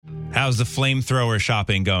How's the flamethrower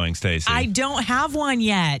shopping going, Stacey? I don't have one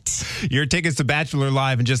yet. Your tickets to Bachelor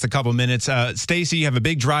Live in just a couple minutes. Stacey, you have a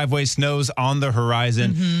big driveway. Snow's on the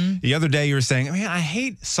horizon. Mm-hmm. The other day you were saying, man, I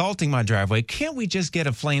hate salting my driveway. Can't we just get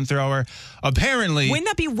a flamethrower? Apparently... Wouldn't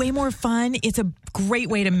that be way more fun? It's a great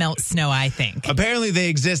way to melt snow, I think. Apparently they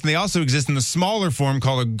exist, and they also exist in the smaller form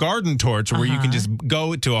called a garden torch, where you can just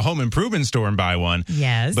go to a home improvement store and buy one.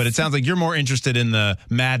 Yes. But it sounds like you're more interested in the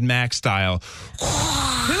Mad Max style.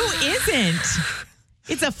 Who isn't?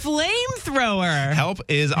 It's a flamethrower. Help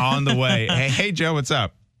is on the way. Hey, Joe, what's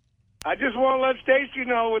up? I just want to let Stacey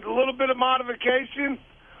know, with a little bit of modification,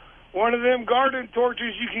 one of them garden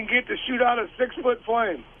torches you can get to shoot out a 6-foot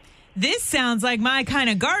flame. This sounds like my kind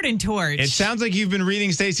of garden torch. It sounds like you've been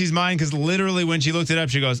reading Stacey's mind, because literally when she looked it up,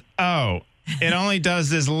 she goes, oh, it only does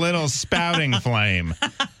this little spouting flame.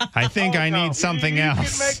 I think I need something else.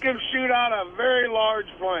 You can make him shoot out a very large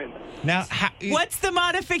flame. Now, what's the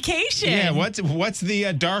modification? Yeah, what's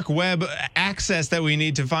the dark web access that we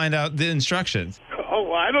need to find out the instructions?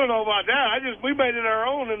 Oh, I don't know about that. We made it our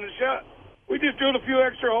own in the shop. We just drilled a few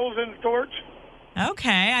extra holes in the torch.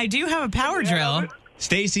 Okay, I do have a power drill.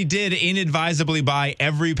 Stacey did inadvisably buy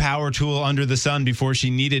every power tool under the sun before she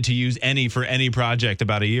needed to use any for any project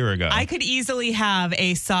about a year ago. I could easily have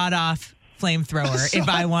a sawed-off flamethrower if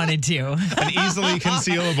I wanted to. An easily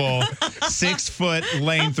concealable 6-foot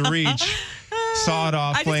length reach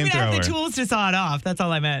sawed-off I just mean I flamethrower. have the tools to saw it off. That's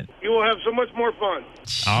all I meant. You will have so much more fun.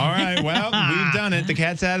 All right, well, we've done it. The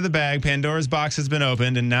cat's out of the bag. Pandora's box has been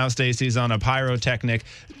opened, and now Stacey's on a pyrotechnic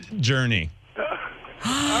journey.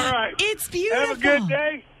 All right. It's beautiful. Have a good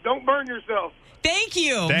day. Don't burn yourself. Thank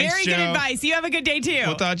you. Thanks, Very Joe. good advice. You have a good day, too.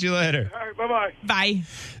 We'll talk to you later. All right, bye-bye. Bye.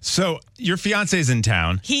 So your fiance's in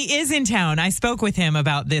town. He is in town. I spoke with him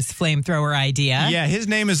about this flamethrower idea. Yeah, his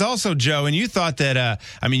name is also Joe, and you thought that,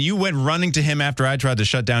 you went running to him after I tried to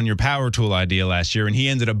shut down your power tool idea last year, and he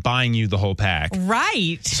ended up buying you the whole pack.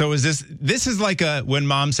 Right. So this is like when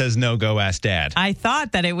mom says no, go ask dad. I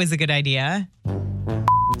thought that it was a good idea.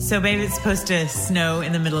 So, babe, it's supposed to snow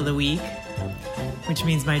in the middle of the week, which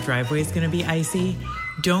means my driveway is going to be icy.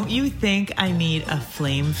 Don't you think I need a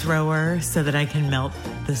flamethrower so that I can melt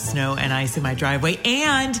the snow and ice in my driveway,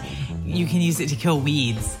 and you can use it to kill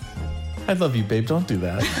weeds? I love you, babe. Don't do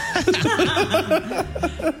that.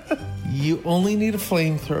 You only need a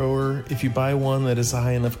flamethrower if you buy one that is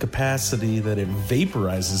high enough capacity that it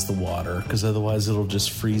vaporizes the water, because otherwise it'll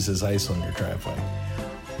just freeze as ice on your driveway.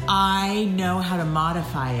 I know how to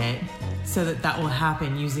modify it so that will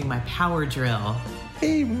happen using my power drill.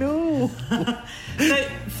 Hey, no. But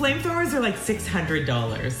flamethrowers are like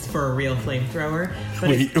 $600 for a real flamethrower. But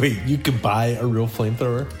Wait, you can buy a real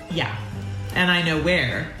flamethrower? yeah. And I know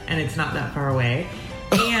where, and it's not that far away.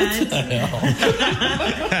 And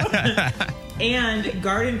and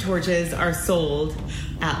garden torches are sold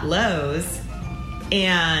at Lowe's,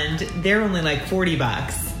 and they're only like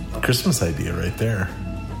 $40. Christmas idea right there.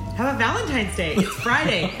 How about Valentine's Day? It's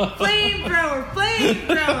Friday. Flamethrower.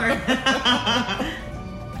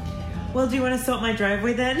 Well, do you want to salt my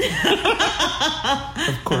driveway then?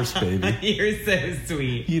 Of course, baby. You're so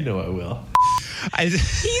sweet. You know I will.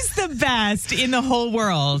 He's the best in the whole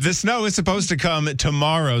world. The snow is supposed to come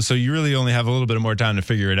tomorrow, so you really only have a little bit more time to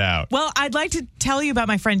figure it out. Well, I'd like to tell you about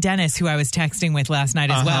my friend Dennis, who I was texting with last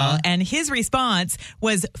night as well. And his response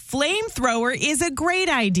was, flamethrower is a great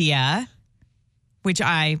idea, which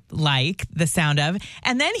I like the sound of.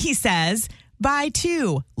 And then he says, buy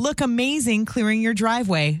 2. Look amazing clearing your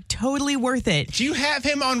driveway. Totally worth it. Do you have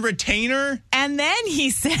him on retainer? And then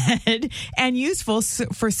he said, and useful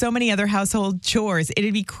for so many other household chores.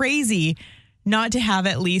 It'd be crazy not to have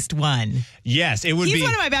at least one. Yes, it would be. He's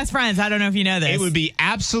one of my best friends. I don't know if you know this. It would be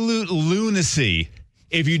absolute lunacy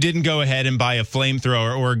if you didn't go ahead and buy a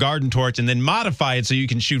flamethrower or a garden torch and then modify it so you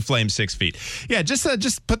can shoot flames 6 feet. Yeah,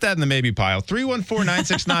 just put that in the maybe pile.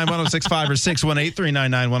 314-969-1065 or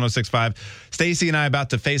 618-399-1065. Stacey and I about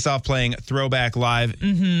to face off playing Throwback Live.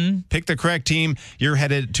 Mm-hmm. Pick the correct team. You're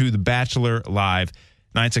headed to The Bachelor Live.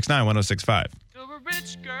 969-1065. You're a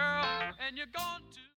rich girl and you're gone to